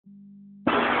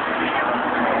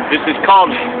This is called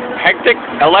eclectic.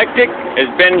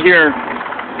 It's been here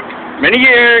many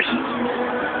years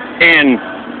in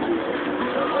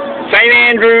St.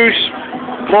 Andrews,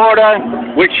 Florida,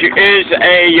 which is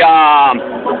a,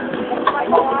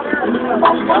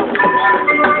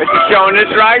 this is showing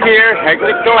this right here,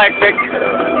 eclectic,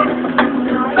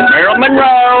 Marilyn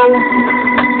Monroe.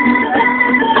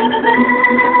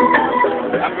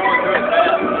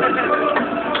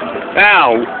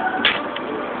 Now,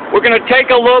 we're going to take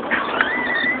a look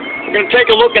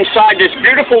inside this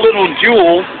beautiful little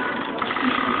jewel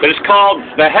that is called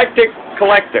the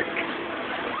eclectic.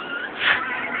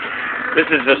 This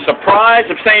is the surprise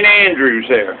of St. Andrews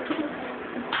there.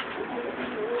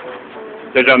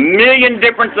 There's a million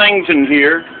different things in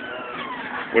here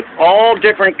with all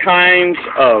different kinds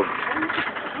of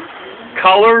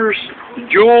colors,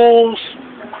 jewels,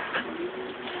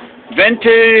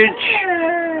 vintage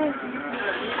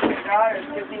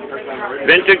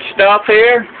stuff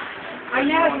here. I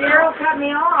know, Daryl cut me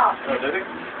off. Oh, did he?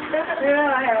 Yeah, I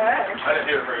didn't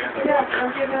hear it for you. yeah,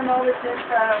 I'm giving him all this,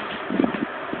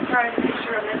 trying to make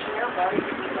sure I mention your buddy.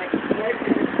 Like,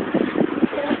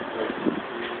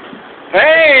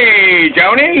 Hey,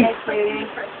 Joni. hey, sweetie.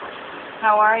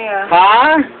 How are you?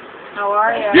 Huh? How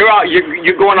are you?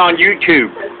 You're going on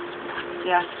YouTube.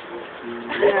 Yeah.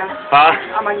 Yeah. Huh?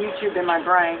 I'm on YouTube in my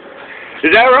brain.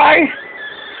 Is that right?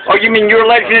 Oh, you mean you're a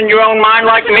legend in your own mind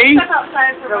like me?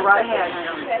 Go right ahead.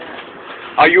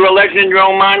 Are you a legend in your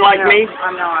own mind like No, me?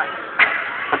 I'm not.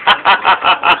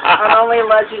 I'm only a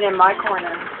legend in my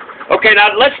corner. Okay, now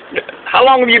how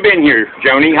long have you been here,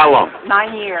 Joni? How long?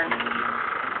 9 years.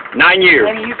 9 years.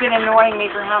 And you've been annoying me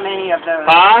for how many of those?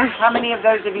 Huh? How many of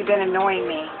those have you been annoying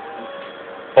me?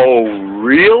 Oh,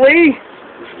 really?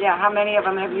 Yeah, how many of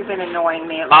them have you been annoying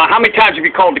me? How many times have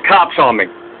you called the cops on me?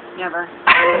 Never.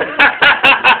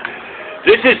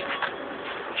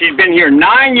 She's been here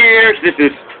 9 years.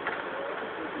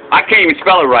 I can't even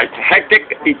spell it right.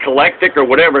 Eclectic, or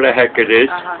whatever the heck it is.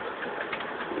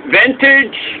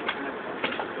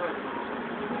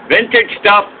 Vintage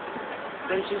stuff.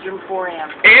 Vintage Emporium.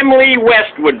 Emily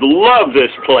West would love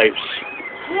this place.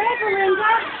 Hey,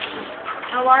 Belinda.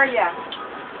 How are ya?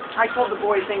 I told the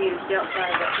boys they needed to stay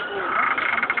outside.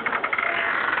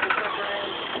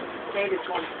 David's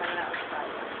going to stand outside.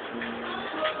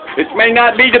 This may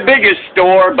not be the biggest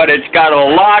store, but it's got a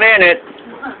lot in it.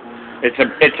 It's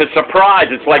a surprise.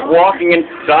 It's like walking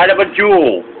inside of a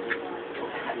jewel.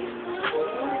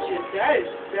 That is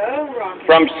so wrong.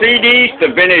 From CDs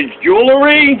to vintage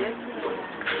jewelry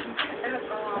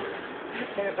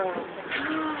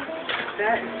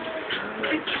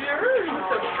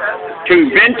to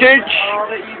vintage.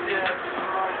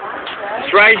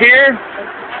 It's right here.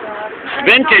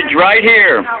 Vintage right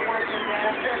here.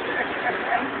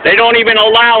 They don't even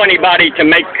allow anybody to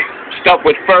make stuff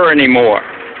with fur anymore.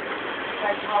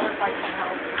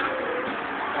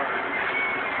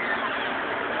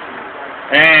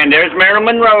 And there's Marilyn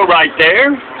Monroe right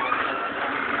there.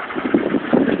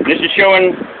 This is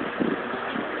showing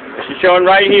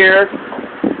right here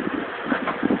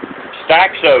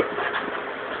stacks of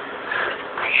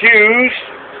shoes.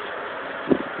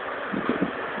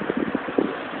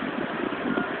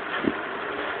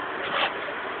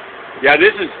 Yeah,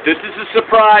 this is a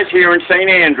surprise here in St.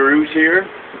 Andrews here.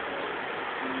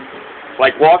 It's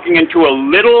like walking into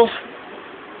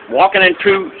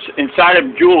inside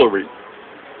of jewelry.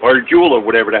 Or a jeweler,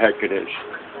 whatever the heck it is.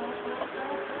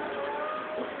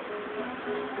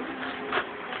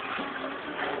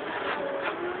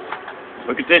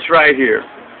 Look at this right here.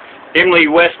 Emily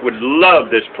West would love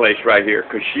this place right here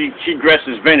because she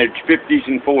dresses vintage, 50s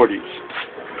and 40s.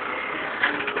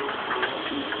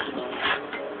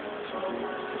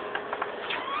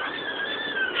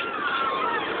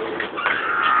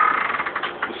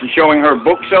 She's showing her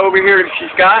books over here that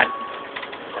she's got.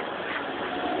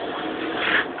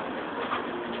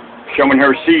 Showing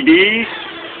her CDs,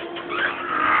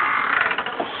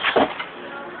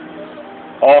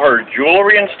 all her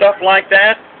jewelry and stuff like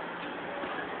that.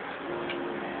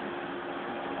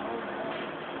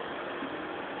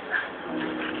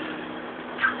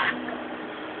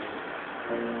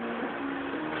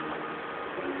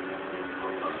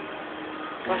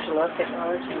 Don't you love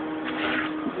technology?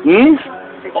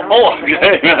 Oh,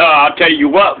 I'll tell you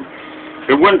what. If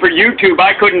it wasn't for YouTube,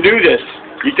 I couldn't do this.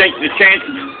 You think the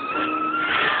chances...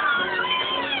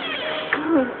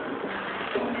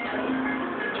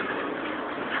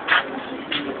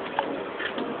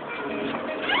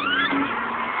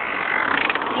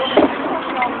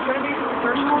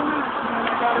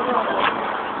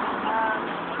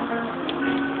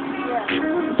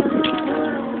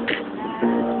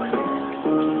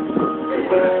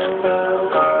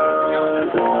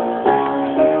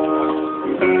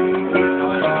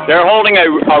 They're holding a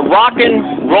rock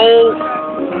and roll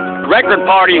record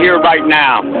party here right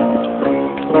now.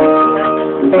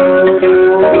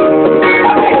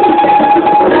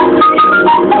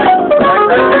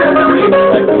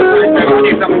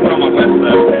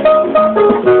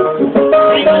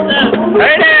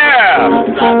 Hey there!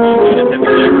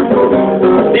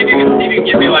 See if you can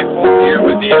get me like full gear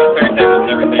with the fair tables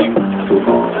and everything.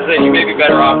 I said you may be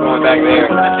better off going back there.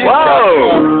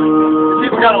 Whoa!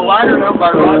 People got a liner up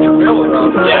by Roger Miller.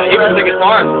 Yeah, even the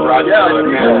guitars from Roger Miller.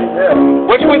 Yeah.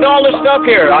 What's with all this stuff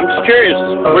here? I'm just curious.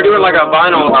 We're doing like a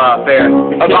vinyl fair.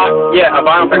 Yeah, a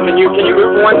vinyl fair. Can you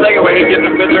move for 1 second where you get the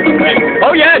picture?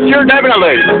 Oh yeah, sure,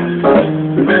 definitely.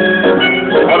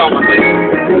 Hold on one second.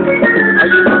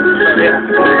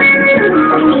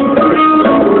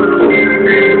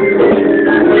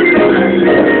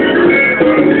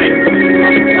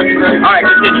 Alright,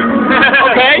 continue.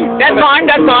 Okay, that's fine,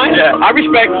 that's fine. Yeah. I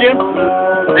respect you.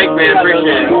 Thanks, man.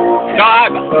 Appreciate it. No,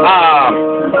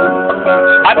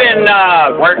 I've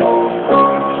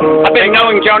been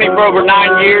knowing Joni for over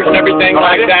 9 years and everything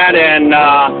like that, and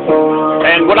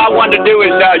what I wanted to do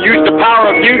is use the power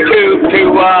of YouTube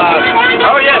to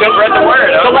spread the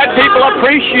word. to let people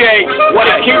appreciate what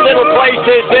a cute little place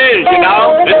this is, you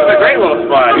know. This is a great little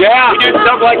spot. Yeah. We do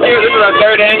stuff like here. This is our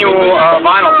 3rd annual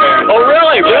vinyl fair. Oh,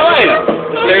 really? Really?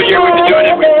 3rd year we've been doing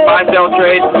it. We buy, sell,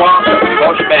 trade, swap,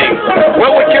 all shebang.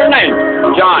 Well, what's your name?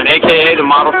 John, a.k.a. the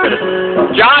Model Citizen.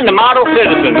 John, the model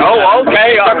citizen. Oh,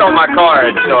 okay. I stuck on my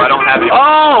card, so I don't have it.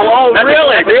 Oh,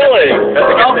 really?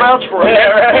 I'll vouch for it.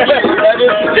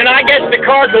 Then I guess the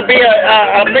cards will be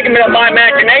a figment of my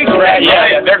imagination. Right?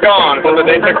 Yeah, they're gone.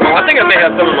 I think I may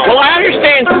have some of them. Well, I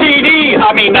understand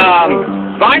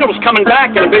vinyl's coming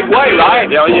back in a big way, right?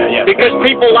 Yeah. Because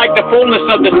people like the fullness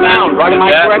of the sound, right? Am I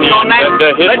correct on that?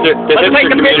 Let's take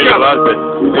a picture of it.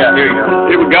 Yeah, here you go.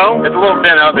 Here we go. It's a little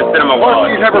bent up. It's in my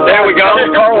wallet. There we go.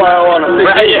 Carlisle on a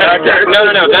CD.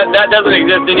 No. That doesn't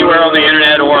exist anywhere on the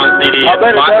internet or on CD. I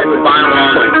bet it does. It's vinyl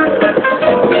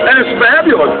only. And it's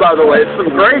fabulous, by the way. It's some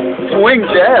great swing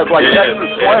jazz, like Texas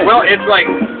swing. Well, it's like,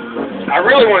 I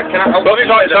really want to,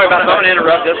 sorry about that. I'm going to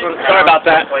interrupt this one. Sorry about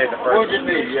that. Play the first. What would you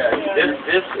need? Yeah.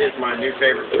 This is my new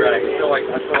favorite track. I feel like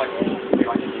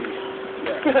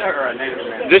or a native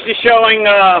man. This is showing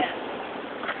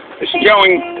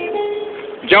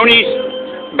Joni's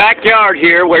backyard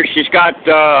here, where she's got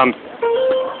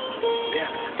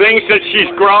things that she's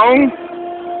grown.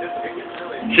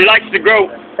 She likes to grow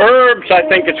herbs, I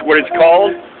think it's what it's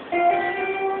called.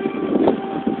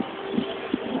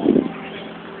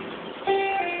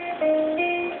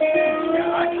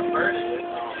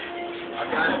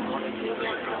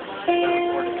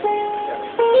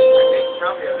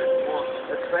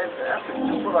 It's fantastic.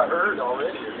 Just what I heard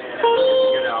already.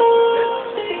 You know,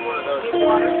 it's one of those.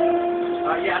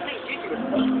 Yeah, I think Gigi was.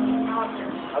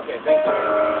 Okay, thanks.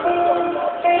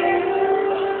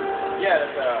 Yeah,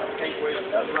 that's Hank Williams.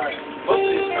 That's right. Most of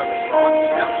these covers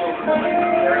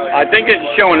are I think it's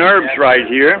showing herbs right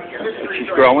here that she's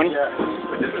growing.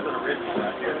 But this is an original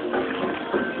right here.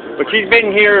 But she's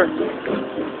been here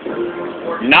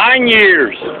 9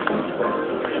 years.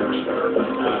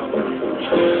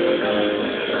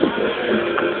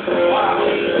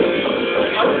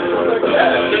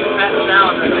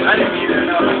 I didn't even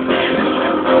know.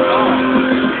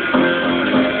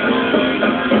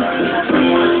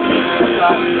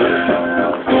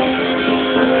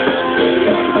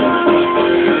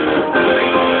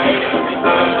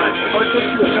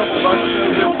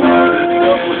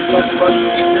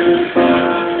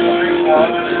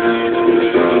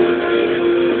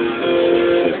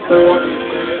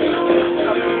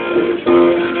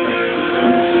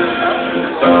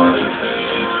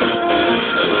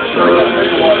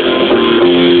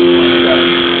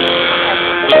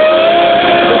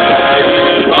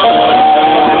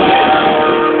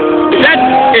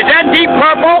 Is that Deep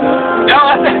Purple? No,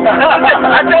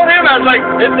 I told him, I was like,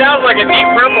 it sounds like a Deep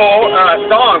Purple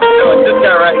song, so it's this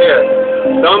guy right here.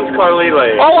 Thumbs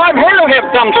Carlile. Oh, I've heard of him,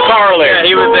 Thumbs Carlile. Yeah,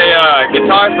 he was a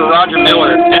guitarist for Roger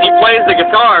Miller, and he plays the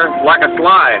guitar like a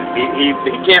slide. He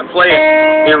can't play it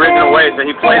the original way, so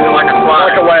he plays it like a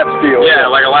slide. Like a lap steel. Yeah,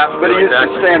 like a lap steel. But he uses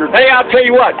the standard. Hey, I'll tell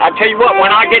you what.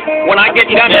 When I get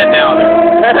He's done, dead now.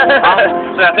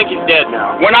 So I think he's dead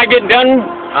now. when I get done,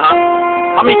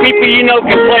 how many people you know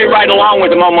can play right along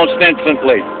with him almost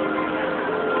instantly?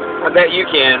 I bet you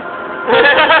can.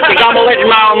 Because I'm a legend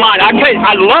of my own mind. I tell you,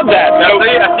 I love that. So,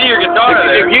 I see your guitar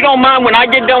there. if you don't mind, when I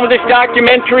get done with this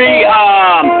documentary,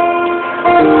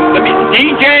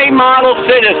 DJ Model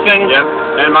Citizen, Yep.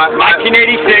 And my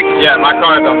 1986. yeah, my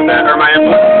card's on that, or my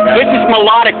influence. This is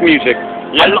melodic music.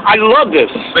 Yeah. I love this.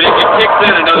 But it kicks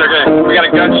in another good. We got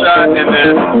a gunshot and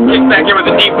then kicks back in with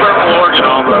a deep purple organ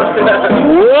almost.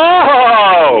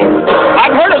 Whoa!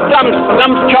 I've heard of some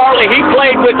Charlie. He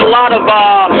played with a lot of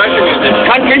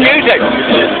country music.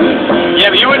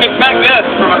 Yeah, but you wouldn't expect this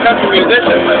from a country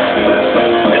musician, but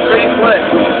it's pretty slick.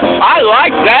 I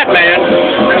like that, man.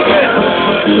 Pretty good.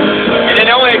 And it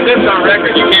only exists on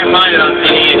record. You can't find it on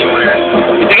CD anywhere.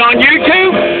 Is it on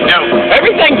YouTube? No.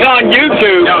 Everything's on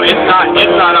YouTube. No, it's not.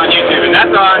 It's not on YouTube, and that's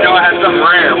how I know I had something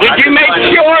rare. Did you make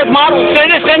sure, Model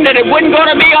Citizen, that it wasn't going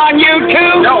to be on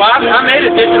YouTube? No, I made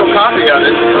a digital copy of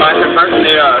it. I converted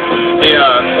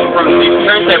from the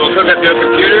turntable, took it to a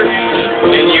computer,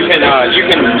 and you can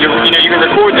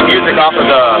record the music off of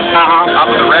the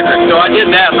record. So I did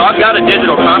that. So I've got a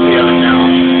digital copy of it now.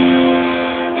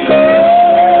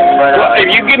 Well, if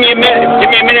you give me a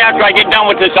minute after I get done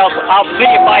with this, I'll see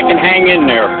if I can hang in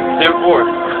there.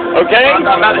 10-4. Okay? I'm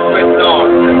about to switch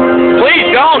on. Please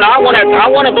don't. I want to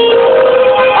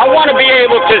be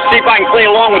able to see if I can play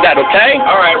along with that. Okay?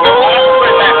 All right. Well, we'll have to put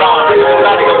it back on.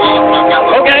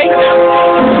 Okay.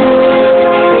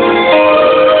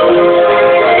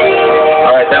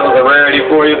 All right. That was a rarity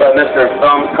for you by Mr.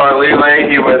 Thumbs Carlile.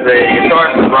 He was a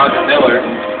guitarist with Roger Miller.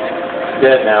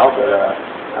 Dead now, but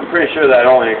I'm pretty sure that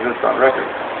only exists on record.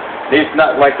 It's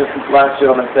not like this last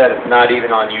gentleman said. It's not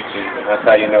even on YouTube, and that's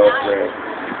how you know it's rare.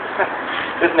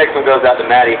 This next one goes out to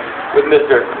Maddie with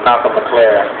Mr. Malcolm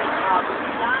McLaren.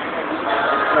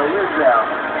 So here's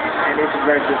and this is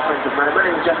very good friends of mine. My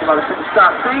name is Justin Mother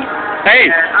Stop C. Hey.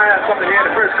 And I have something here.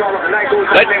 The first call of the night goes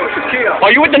to the name of Shaquille.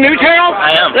 Are you with the News Herald?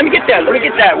 I am. Let me get that. What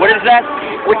is that?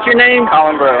 What's your name?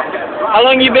 Colin Burrow. How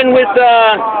long you been with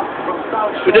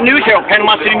the News Herald,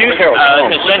 Panama City News Herald?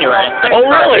 Since January. Oh,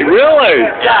 really? Really?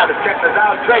 Yeah.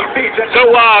 So,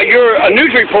 you're a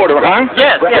news reporter, huh?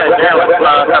 Yes,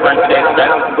 covering today's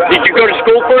event. Did you go to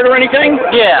school for it or anything?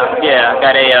 Yeah.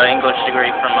 Got a English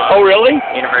degree from Oh, really?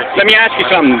 university. Let me ask you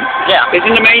something. Yeah.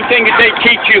 Isn't the main thing that they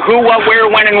teach you who, what, where,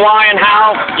 when, and why, and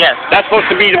how? Yes. That's supposed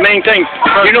to be the main thing.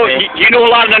 You know,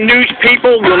 a lot of the news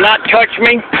people will not touch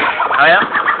me Oh, yeah?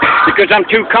 because I'm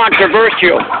too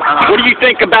controversial. What do you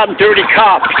think about dirty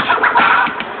cops?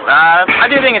 I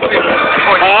do think it's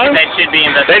important that should be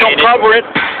investigated. They don't cover it.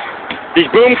 These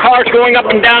boom cars going up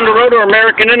and down the road are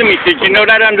American enemies. Did you know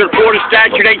that under the Florida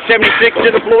Statute 876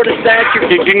 of the Florida Statute?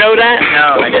 Did you know that?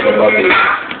 No, I didn't.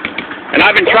 And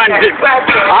I've been trying to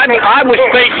I was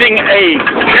facing a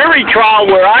jury trial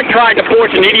where I tried to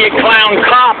force an idiot clown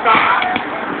cop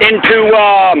into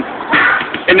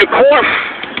court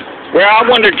where I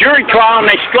won a jury trial and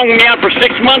they strung me out for 6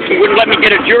 months and wouldn't let me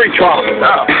get a jury trial.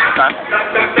 Oh, okay.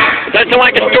 Does that sound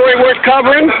like a story worth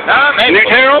covering? Maybe.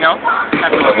 News Herald? No.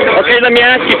 Okay, let me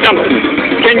ask you something.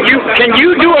 Can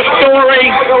you do a story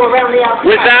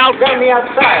without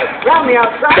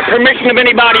the permission of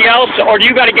anybody else, or do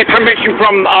you got to get permission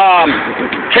from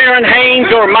Karen Haynes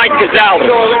or Mike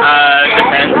Gonzalez?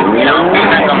 Depends.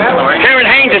 Depends on the story. Karen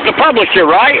Haynes is the publisher,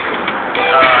 right?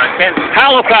 Tim.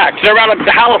 Halifax. They're out of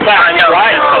Halifax, No,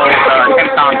 right? Tim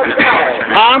Thompson is the publisher.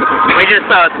 Huh? We just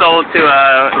sold to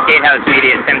Gatehouse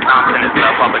Media. Tim Thompson is the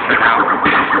publisher now.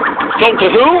 Sold to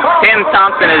who? Tim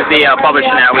Thompson is the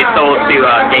publisher now. We sold to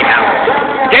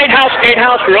Gatehouse.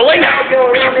 Gatehouse, really?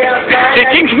 It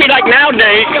seems to me like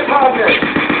nowadays,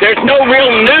 there's no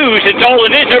real news. It's all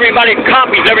it is. Everybody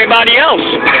copies everybody else.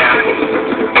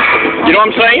 You know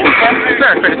what I'm saying?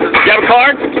 Sure. You have a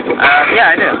card?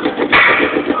 Yeah, I do.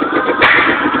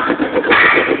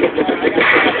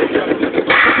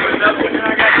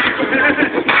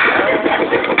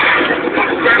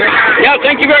 Yeah,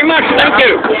 thank you very much. Thank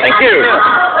you. Take care.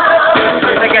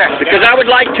 Because I would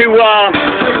like to,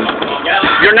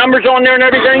 your number's on there and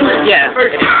everything? Yeah.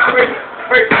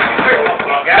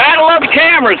 Battle of the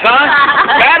cameras, huh?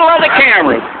 Battle of the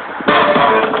cameras.